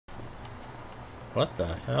What the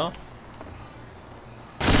hell?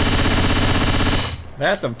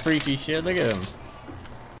 That's some freaky shit. Look at him.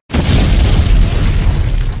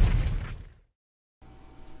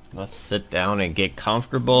 Let's sit down and get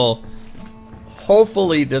comfortable.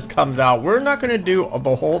 Hopefully this comes out. We're not going to do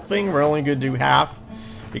the whole thing. We're only going to do half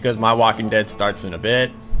because My Walking Dead starts in a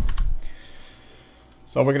bit.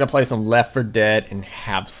 So we're going to play some Left 4 Dead and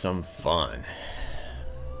have some fun.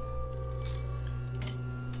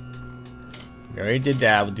 We already did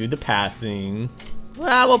that. We'll do the passing.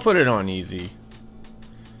 Well, we'll put it on easy.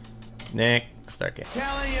 Nick, start game.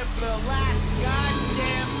 Telling you for the last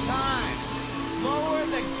goddamn time. Lower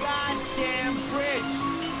the goddamn bridge.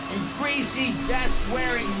 You greasy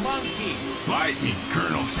vest-wearing monkey. Bite me,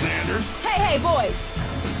 Colonel Sanders. Hey, boys.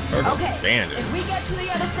 Colonel Okay, Sanders. if we get to the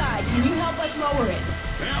other side, can you help us lower it?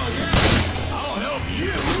 Hell yeah! I'll help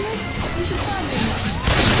you. You should find me one.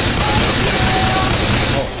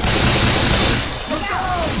 Look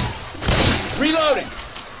out! Reloading.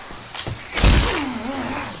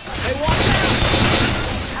 Hey, watch out!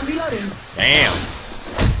 I'm reloading. Damn.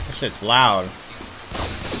 That shit's loud.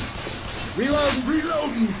 Reloading,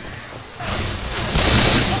 reloading.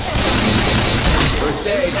 First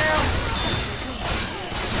aid.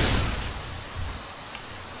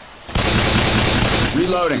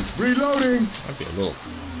 Reloading. Reloading. Might be a little.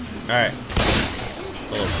 Alright.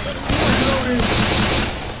 A little better. Reloading.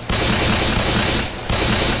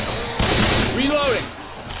 Reloading.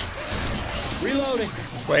 Reloading.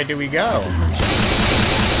 Which way do we go?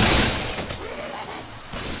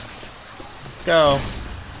 Let's go.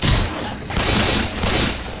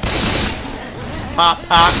 Pop,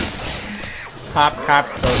 pop. Pop, pop,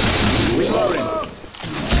 close. Reloading.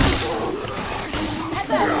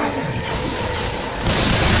 Heads up.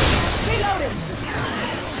 Reloading.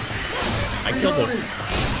 I killed him.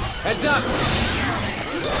 Heads up.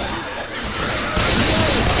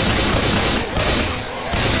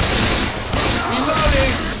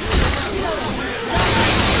 Reloading.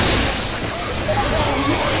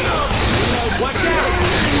 Watch out.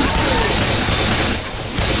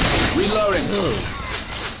 Reloading. Ooh.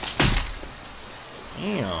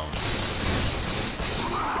 Damn.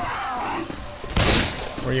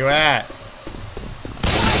 Where you at?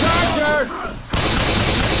 Charger.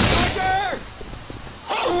 Charger.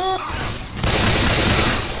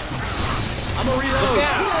 I'm a reload.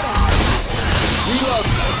 Reload.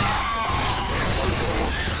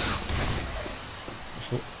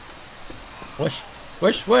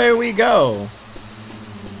 Which way we go?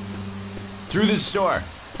 Through the store.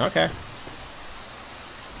 Okay.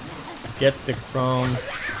 Get the chrome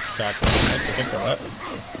shotgun. Get the what?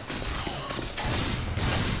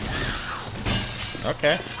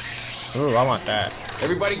 Okay. Ooh, I want that.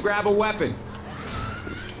 Everybody grab a weapon.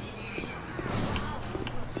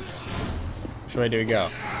 Which way do we go?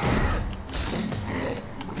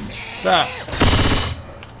 What's up?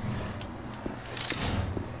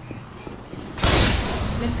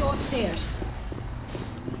 Let's go upstairs.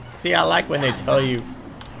 See, I like when they tell you.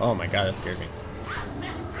 Oh my god, that scared me.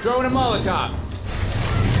 Throwing a Molotov.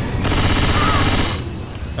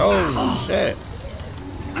 Oh shit!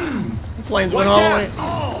 The flames went all the way.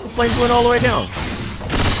 The flames went all the way down.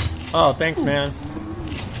 Oh, thanks, man.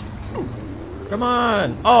 Come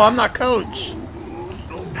on! Oh, I'm not coach.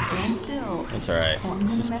 Stand still. That's all right. Don't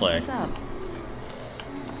Let's mess just play. this up.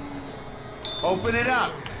 Open it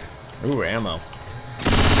up. Ooh, ammo.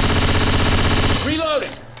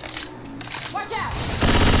 Reloading. Watch out!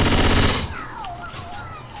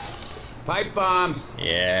 Pipe bombs.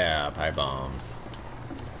 Yeah, pipe bombs.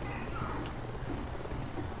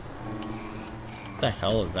 What the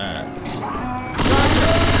hell is that?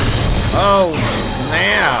 Oh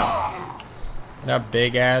snap! That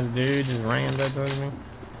big ass dude just ran that towards me.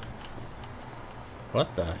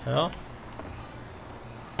 What the hell?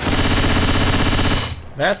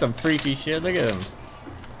 That's some freaky shit. Look at him.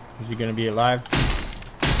 Is he gonna be alive?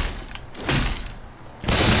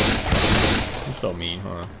 I'm so mean,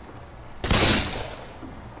 huh?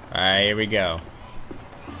 Alright, here we go.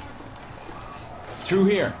 Through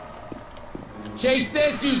here. Chase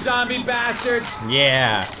this, you zombie bastards.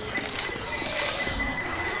 Yeah.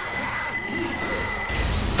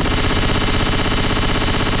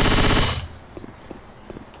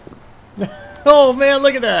 Oh man,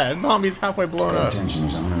 look at that! Zombie's halfway blown up.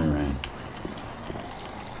 Tension's on her right.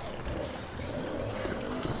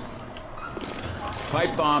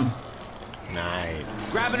 Pipe bomb. Nice.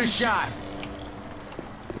 Grabbing a shot.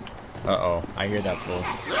 Uh-oh, I hear that fool.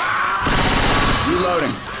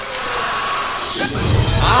 Reloading.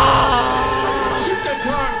 Ah! Shoot the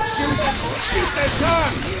tongue! Shoot the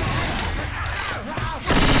tongue!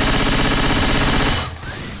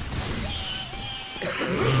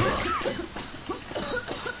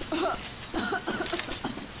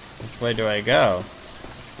 way do I go?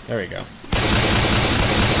 There we go.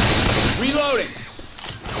 Reloading.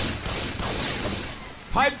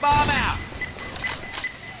 Pipe bomb out.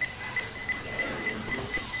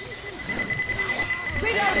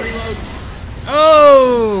 Reloading.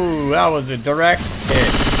 Oh, that was a direct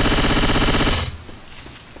hit.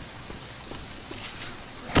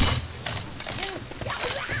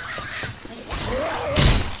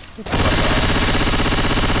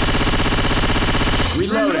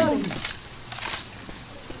 Reloading.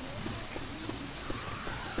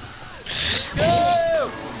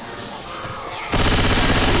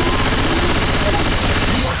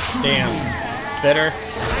 Damn. Spitter. I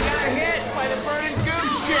got hit by the burning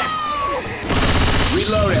goose ship.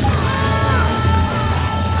 Reloading.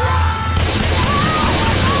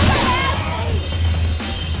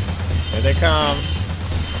 Here they come.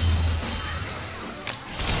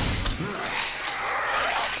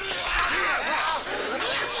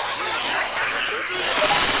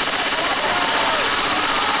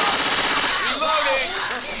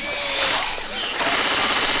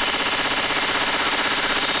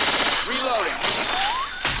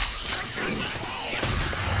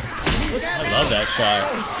 I love that shot.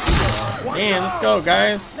 Damn, let's go,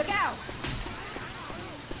 guys. Look out.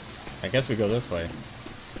 I guess we go this way.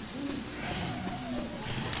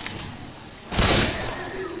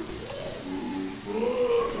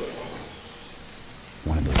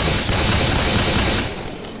 One of those.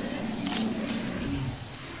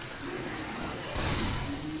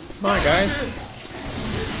 Come on, guys.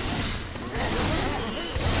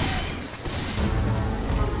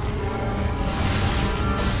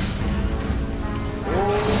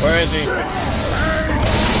 Where is he? Kill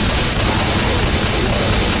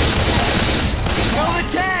the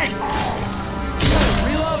tank.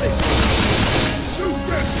 Reloading. Shoot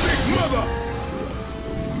that big mother!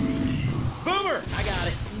 Boomer. I got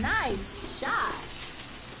it. Nice shot.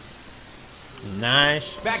 Nice.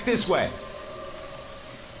 Back this way.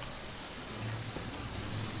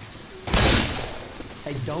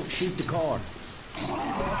 Hey, don't shoot the car.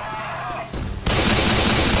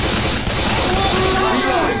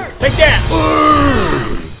 Take that!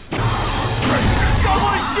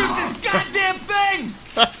 Someone shoot this goddamn thing!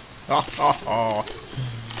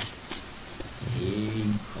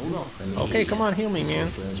 Okay, come on, heal me, man.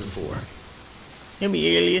 Friends are for. Heal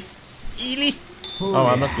me, Elias. Eli? Oh,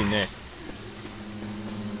 I must be Nick.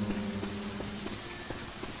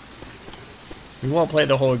 We won't play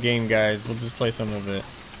the whole game, guys. We'll just play some of it.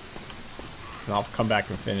 And I'll come back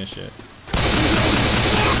and finish it.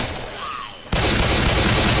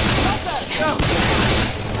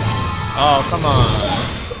 Oh, come on.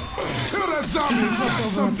 Kill that zombie!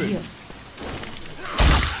 Stop something!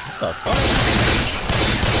 What the fuck?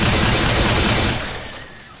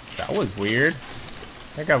 That was weird.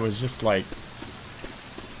 That guy was just like...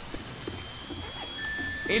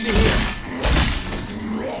 Into here.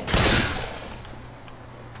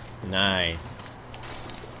 Nice.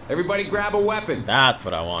 Everybody grab a weapon. That's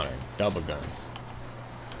what I wanted. Double guns.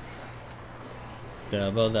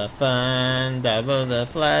 Double the fun, double the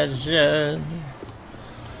pleasure.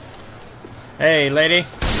 Hey, lady.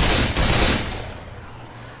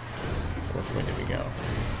 So which way did we go?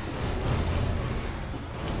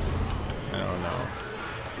 I don't know.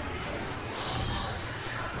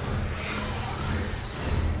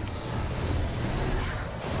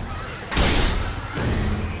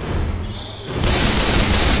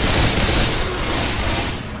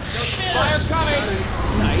 Fire coming.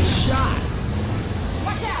 Nice shot.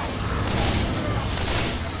 Watch out.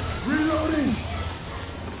 Reloading!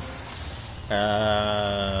 I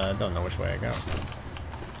don't know which way I go.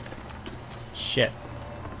 Shit.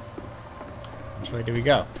 Which way do we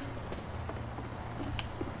go?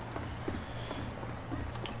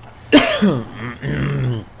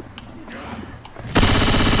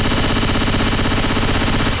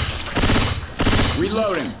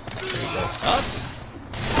 Reloading. Up?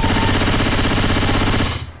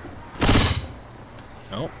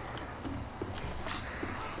 Nope.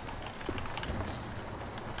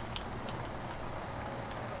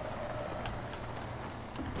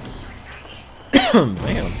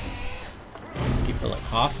 Bam. People like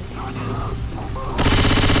coughing.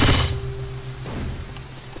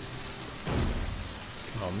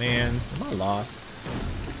 Oh man, am I lost?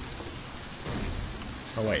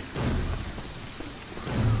 Oh wait.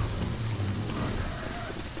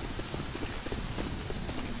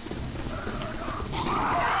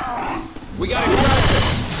 We got a aggressive.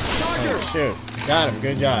 Charger. Oh, shoot. Got him.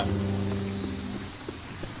 Good job.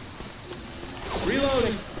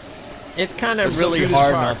 Reloading. It's kind of Let's go really through this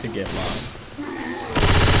hard car. not to get lost.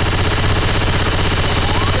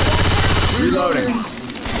 Reloading.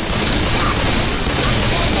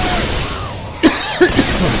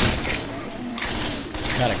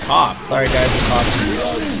 Got a cough. Sorry guys, I'm coughing.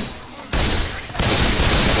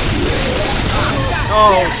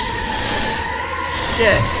 Oh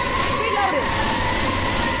shit.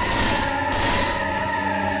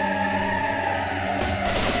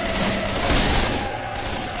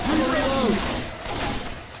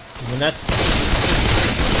 When that's,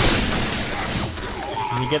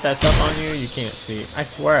 when you get that stuff on you, you can't see. I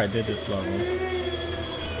swear I did this level.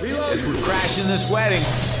 Guess we're crashing this wedding.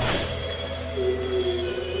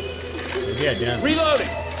 Yeah, damn. Reloading.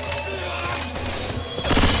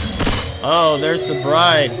 Oh, there's the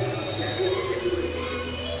bride.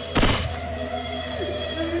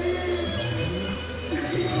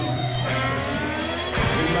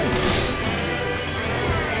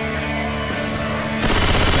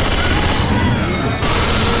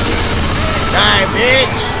 Die,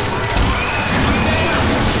 bitch!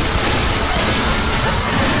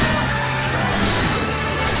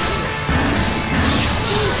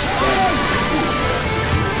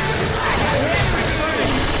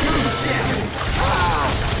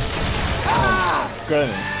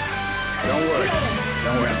 Goodness. Don't worry.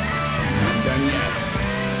 Don't worry. I'm done yet.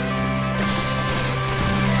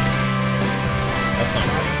 That's not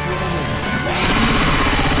right.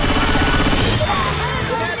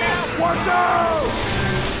 Watch out!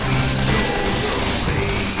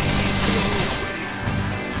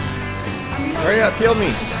 Hurry up, heal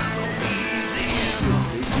me.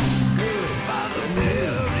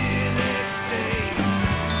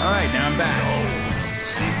 Alright, now I'm back.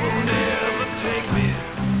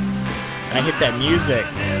 I hit that music.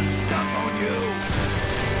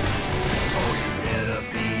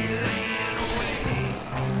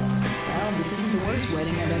 Well, this isn't the worst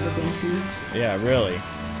wedding I've ever been to. Yeah, really.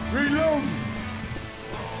 Reload!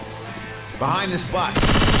 Behind this box.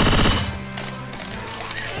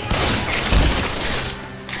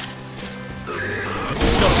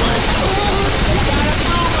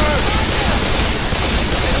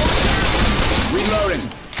 Reloading.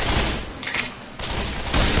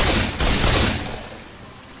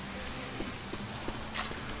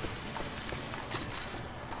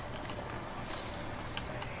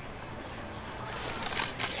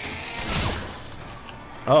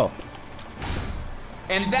 Oh.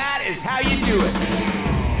 And that is how you do it.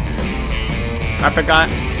 I forgot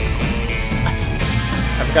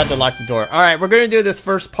to lock the door. Alright, we're gonna do this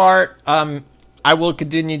first part. I will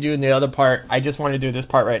continue doing the other part. I just want to do this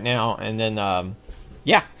part right now, and then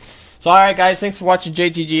yeah. So alright guys, thanks for watching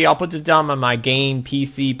JTG. I'll put this down on my game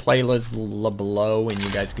PC playlist below, and you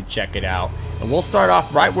guys can check it out. And we'll start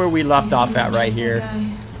off right where we left off at right here.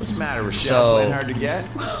 What's the matter, Rochelle? So- Playing hard to get?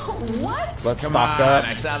 What? Let's Come stock on, up.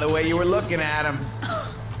 I saw the way you were looking at him.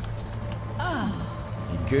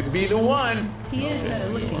 He could be the one. He is better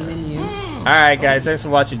looking than you. Alright guys, thanks for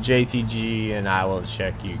watching JTG, and I will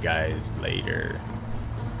check you guys later.